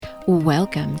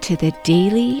Welcome to the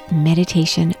Daily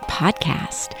Meditation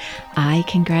Podcast. I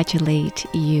congratulate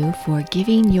you for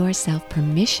giving yourself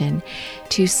permission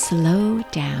to slow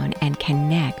down and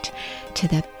connect to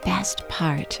the best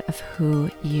part of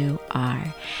who you are.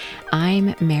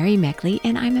 I'm Mary Meckley,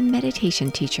 and I'm a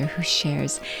meditation teacher who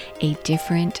shares a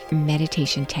different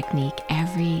meditation technique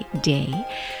every day,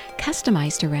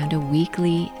 customized around a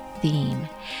weekly theme.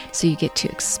 So you get to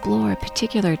explore a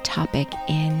particular topic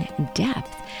in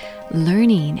depth,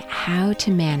 learning how to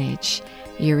manage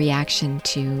your reaction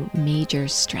to major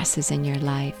stresses in your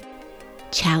life,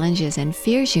 challenges and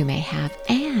fears you may have,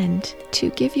 and to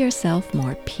give yourself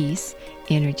more peace,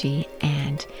 energy,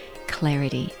 and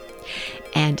clarity.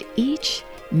 And each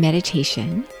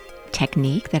meditation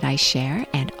technique that I share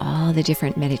and all the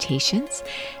different meditations,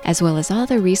 as well as all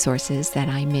the resources that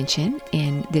I mention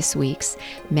in this week's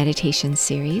meditation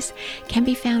series, can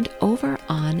be found over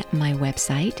on my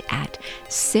website at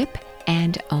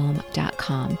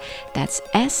sipandom.com. That's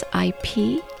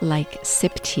SIP like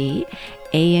sip tea,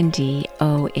 ANDOM,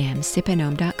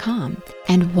 sipandom.com.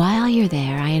 And while you're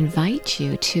there, I invite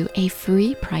you to a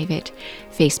free private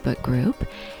Facebook group.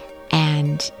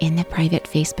 And in the private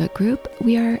Facebook group,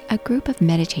 we are a group of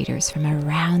meditators from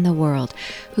around the world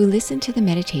who listen to the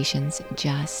meditations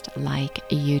just like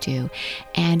you do.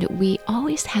 And we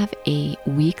always have a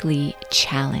weekly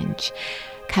challenge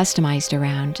customized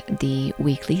around the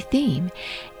weekly theme.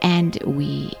 And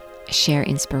we share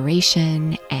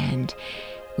inspiration, and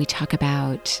we talk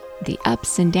about the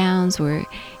ups and downs we're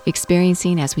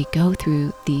experiencing as we go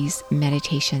through these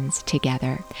meditations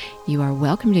together. You are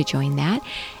welcome to join that.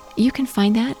 You can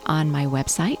find that on my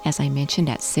website, as I mentioned,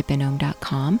 at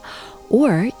sipandom.com,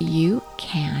 or you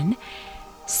can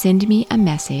send me a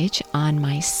message on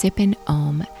my Sip and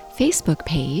Om Facebook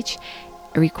page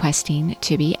requesting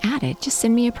to be added. Just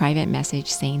send me a private message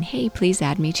saying, hey, please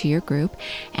add me to your group,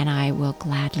 and I will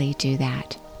gladly do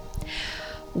that.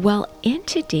 Well, in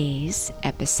today's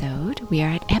episode, we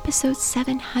are at episode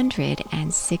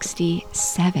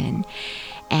 767,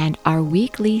 and our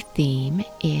weekly theme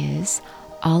is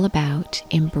all about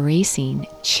embracing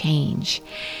change.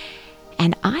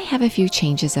 And I have a few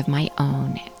changes of my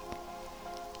own.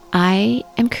 I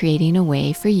am creating a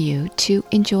way for you to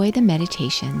enjoy the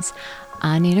meditations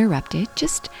uninterrupted,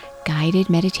 just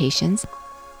guided meditations.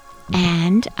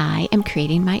 And I am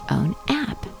creating my own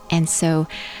app. And so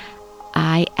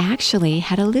I actually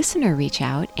had a listener reach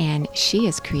out, and she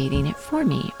is creating it for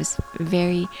me. It was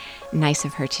very nice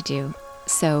of her to do.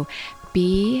 So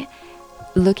be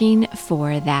looking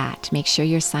for that. Make sure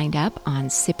you're signed up on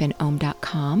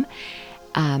sipandom.com.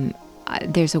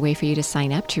 There's a way for you to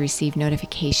sign up to receive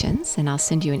notifications, and I'll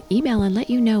send you an email and let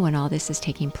you know when all this is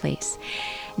taking place.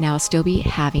 Now, I'll still be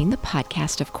having the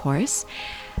podcast, of course,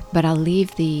 but I'll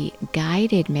leave the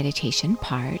guided meditation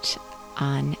part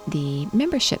on the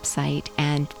membership site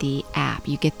and the app.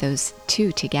 You get those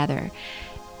two together.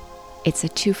 It's a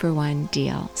 2-for-1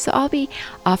 deal. So I'll be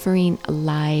offering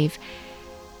live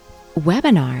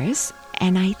webinars,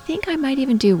 and I think I might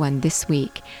even do one this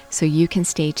week, so you can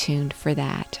stay tuned for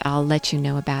that. I'll let you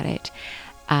know about it.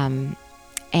 And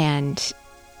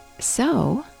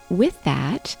so with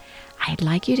that, I'd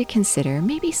like you to consider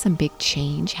maybe some big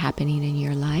change happening in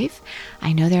your life.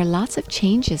 I know there are lots of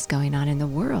changes going on in the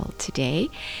world today,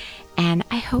 and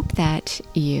I hope that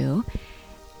you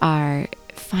are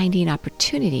finding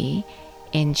opportunity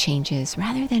in changes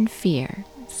rather than fear.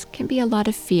 There can be a lot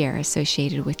of fear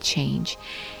associated with change.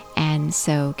 And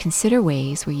so consider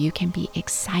ways where you can be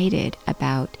excited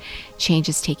about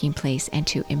changes taking place and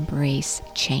to embrace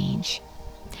change.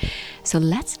 So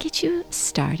let's get you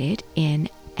started in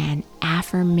an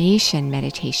affirmation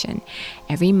meditation.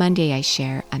 Every Monday I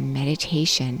share a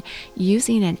meditation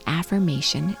using an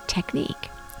affirmation technique.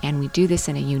 And we do this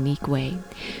in a unique way.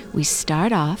 We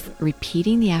start off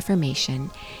repeating the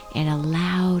affirmation in a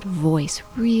loud voice,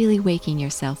 really waking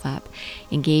yourself up,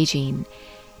 engaging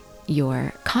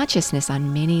your consciousness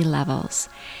on many levels.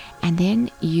 And then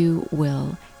you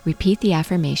will repeat the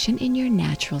affirmation in your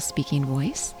natural speaking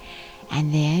voice.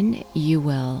 And then you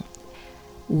will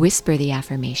whisper the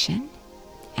affirmation.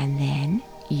 And then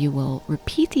you will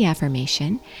repeat the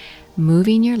affirmation,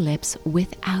 moving your lips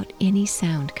without any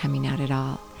sound coming out at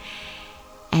all.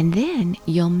 And then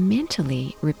you'll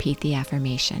mentally repeat the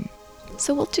affirmation.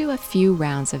 So we'll do a few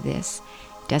rounds of this.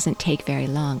 It doesn't take very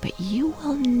long, but you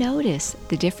will notice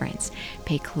the difference.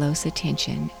 Pay close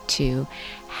attention to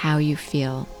how you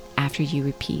feel after you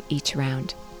repeat each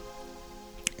round.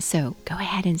 So go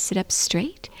ahead and sit up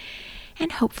straight,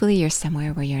 and hopefully you're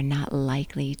somewhere where you're not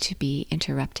likely to be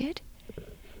interrupted.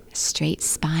 A straight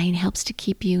spine helps to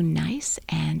keep you nice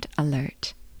and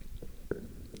alert.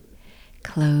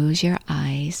 Close your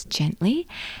eyes gently,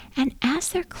 and as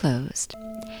they're closed,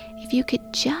 if you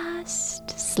could just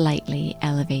slightly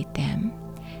elevate them,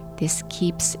 this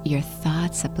keeps your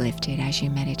thoughts uplifted as you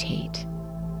meditate.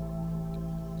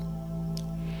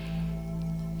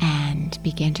 And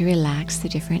begin to relax the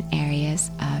different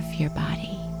areas of your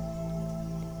body.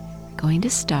 We're going to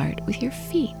start with your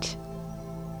feet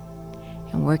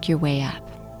and work your way up.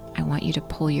 I want you to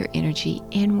pull your energy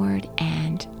inward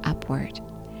and upward.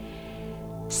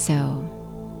 So,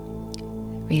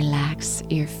 relax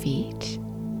your feet.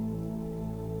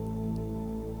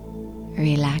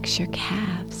 Relax your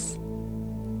calves.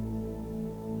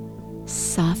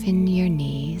 Soften your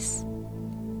knees.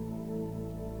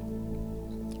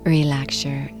 Relax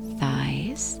your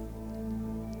thighs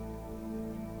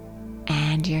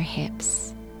and your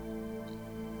hips.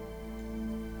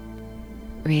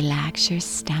 Relax your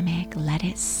stomach. Let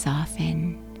it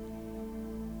soften.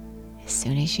 As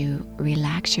soon as you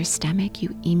relax your stomach,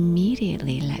 you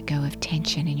immediately let go of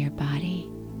tension in your body.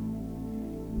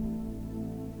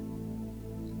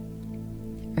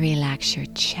 Relax your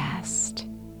chest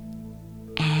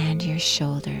and your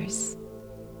shoulders.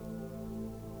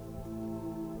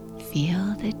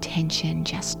 Feel the tension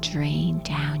just drain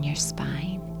down your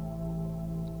spine.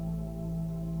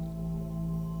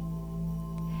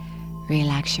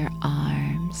 Relax your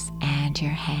arms and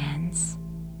your hands.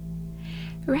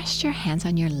 Rest your hands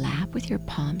on your lap with your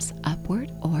palms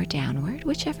upward or downward,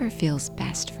 whichever feels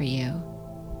best for you.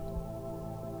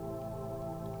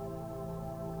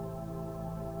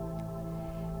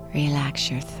 Relax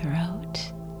your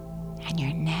throat and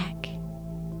your neck.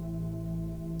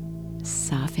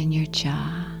 Soften your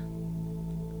jaw.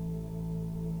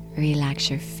 Relax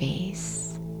your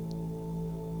face.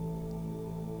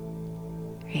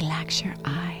 Relax your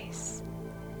eyes.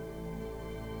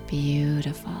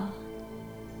 Beautiful.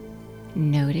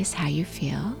 Notice how you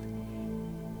feel.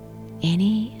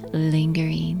 Any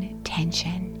lingering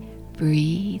tension,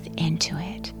 breathe into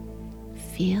it.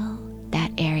 Feel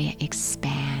that area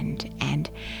expand, and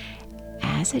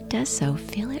as it does so,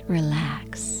 feel it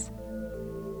relax.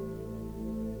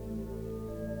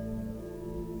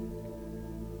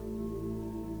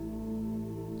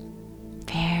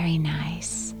 Very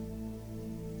nice.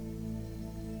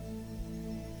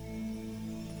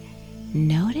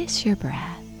 Notice your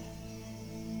breath.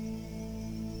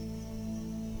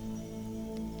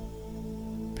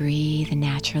 Breathe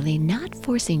naturally, not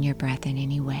forcing your breath in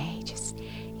any way, just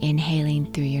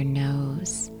inhaling through your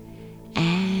nose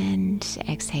and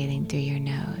exhaling through your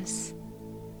nose.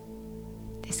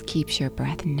 This keeps your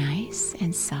breath nice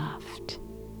and soft.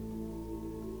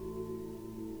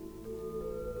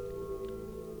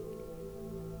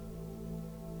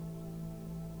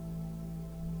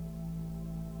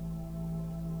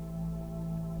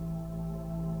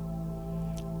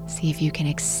 See if you can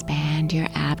expand your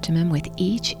abdomen with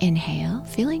each inhale,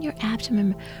 feeling your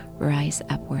abdomen rise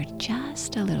upward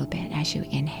just a little bit as you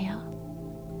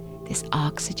inhale. This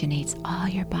oxygenates all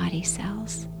your body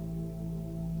cells.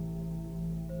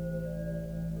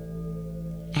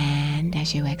 And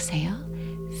as you exhale,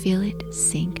 feel it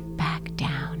sink back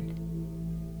down.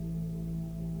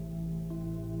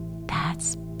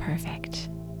 That's perfect.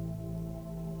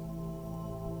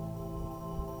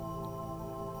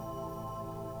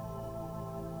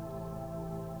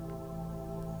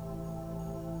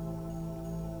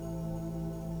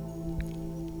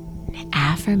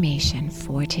 Affirmation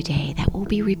for today that we'll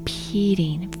be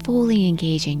repeating, fully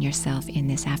engaging yourself in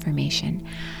this affirmation.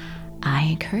 I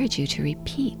encourage you to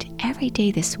repeat every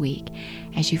day this week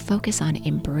as you focus on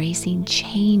embracing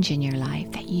change in your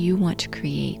life that you want to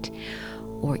create,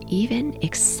 or even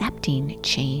accepting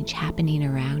change happening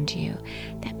around you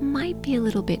that might be a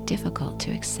little bit difficult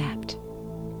to accept.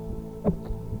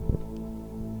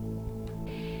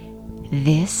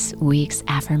 This week's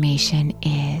affirmation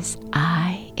is,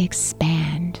 I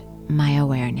expand my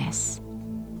awareness.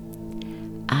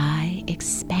 I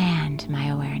expand my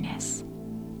awareness.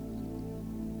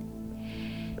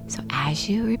 So as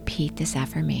you repeat this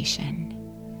affirmation,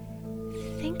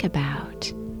 think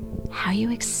about how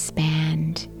you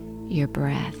expand your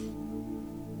breath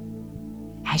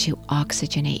as you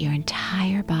oxygenate your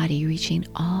entire body, reaching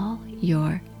all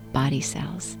your body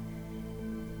cells,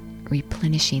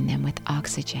 replenishing them with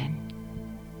oxygen.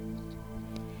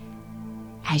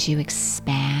 As you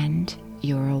expand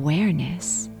your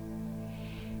awareness,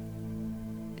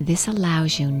 this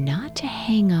allows you not to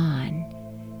hang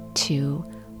on to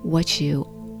what you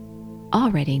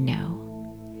already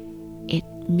know. It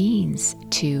means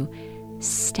to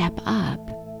step up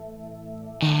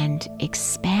and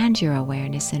expand your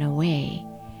awareness in a way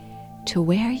to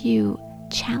where you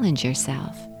challenge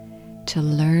yourself to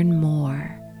learn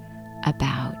more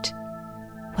about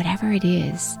whatever it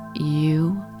is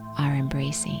you are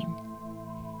embracing.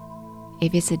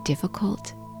 If it's a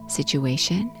difficult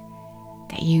situation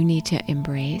that you need to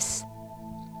embrace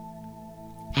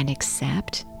and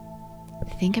accept,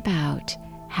 think about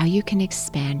how you can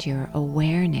expand your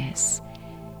awareness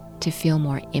to feel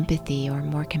more empathy or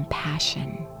more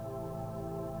compassion.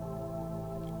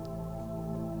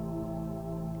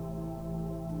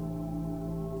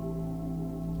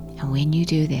 And when you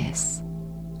do this,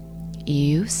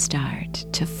 you start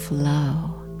to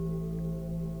flow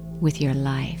with your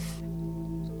life.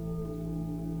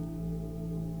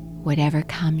 Whatever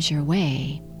comes your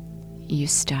way, you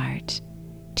start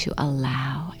to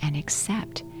allow and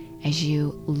accept as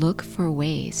you look for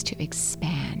ways to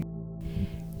expand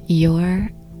your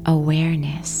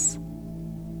awareness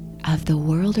of the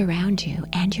world around you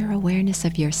and your awareness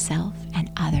of yourself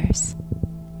and others.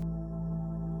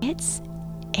 It's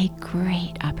a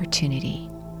great opportunity.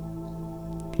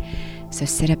 So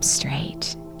sit up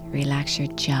straight, relax your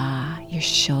jaw, your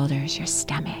shoulders, your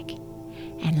stomach,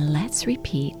 and let's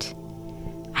repeat.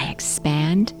 I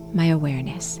expand my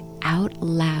awareness out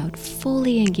loud,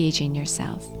 fully engaging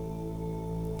yourself.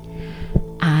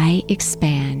 I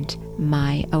expand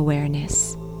my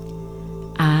awareness.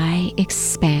 I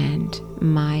expand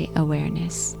my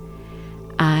awareness.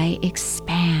 I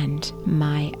expand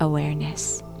my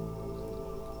awareness.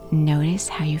 Notice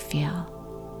how you feel.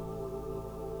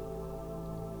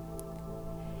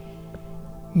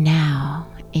 Now,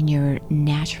 in your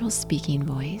natural speaking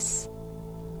voice,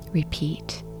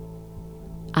 repeat,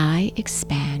 I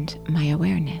expand my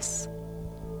awareness.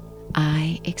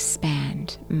 I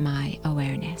expand my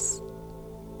awareness.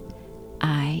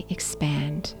 I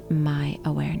expand my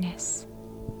awareness.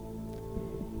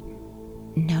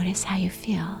 Notice how you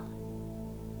feel.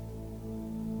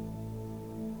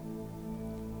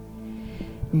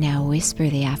 Now whisper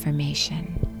the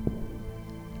affirmation.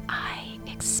 I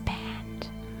expand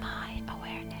my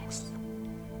awareness.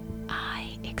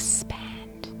 I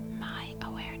expand my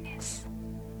awareness.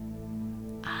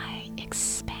 I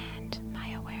expand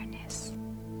my awareness.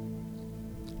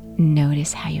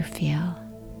 Notice how you feel.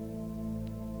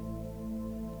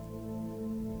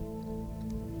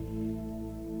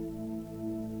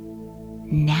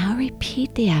 Now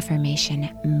repeat the affirmation,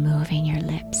 moving your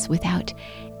lips without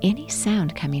any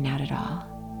sound coming out at all.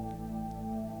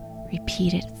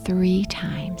 Repeat it 3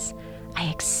 times. I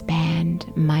expand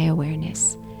my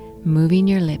awareness, moving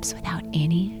your lips without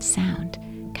any sound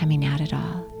coming out at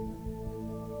all.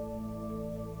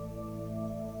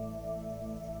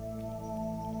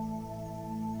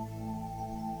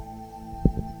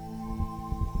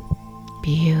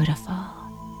 Beautiful.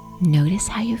 Notice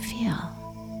how you feel.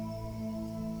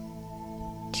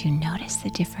 Do you notice the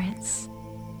difference?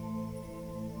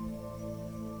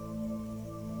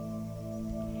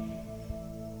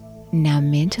 Now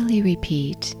mentally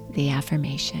repeat the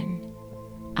affirmation.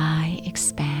 I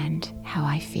expand how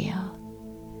I feel.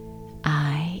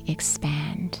 I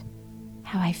expand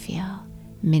how I feel.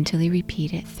 Mentally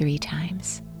repeat it 3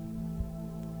 times.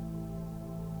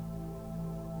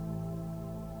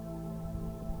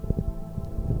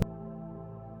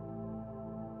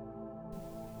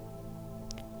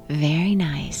 Very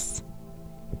nice.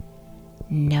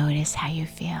 Notice how you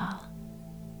feel.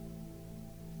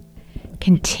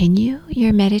 Continue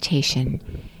your meditation,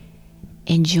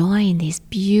 enjoying these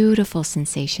beautiful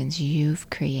sensations you've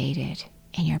created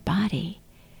in your body.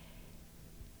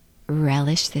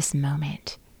 Relish this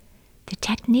moment. The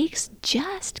techniques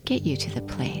just get you to the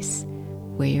place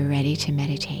where you're ready to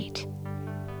meditate.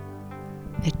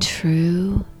 The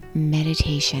true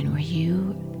meditation where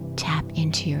you tap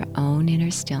into your own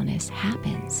inner stillness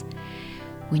happens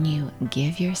when you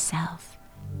give yourself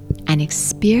an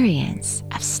experience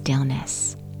of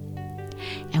stillness.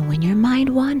 And when your mind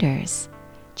wanders,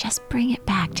 just bring it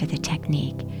back to the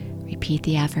technique. Repeat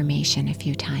the affirmation a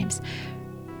few times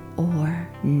or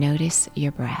notice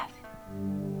your breath.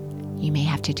 You may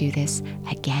have to do this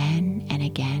again and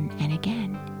again and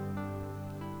again.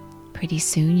 Pretty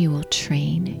soon you will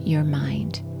train your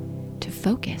mind to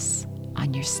focus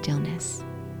on your stillness.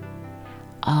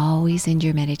 Always end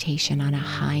your meditation on a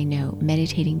high note,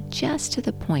 meditating just to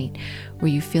the point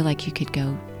where you feel like you could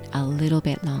go a little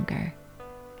bit longer.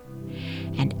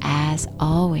 And as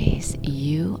always,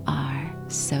 you are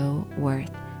so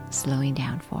worth slowing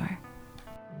down for.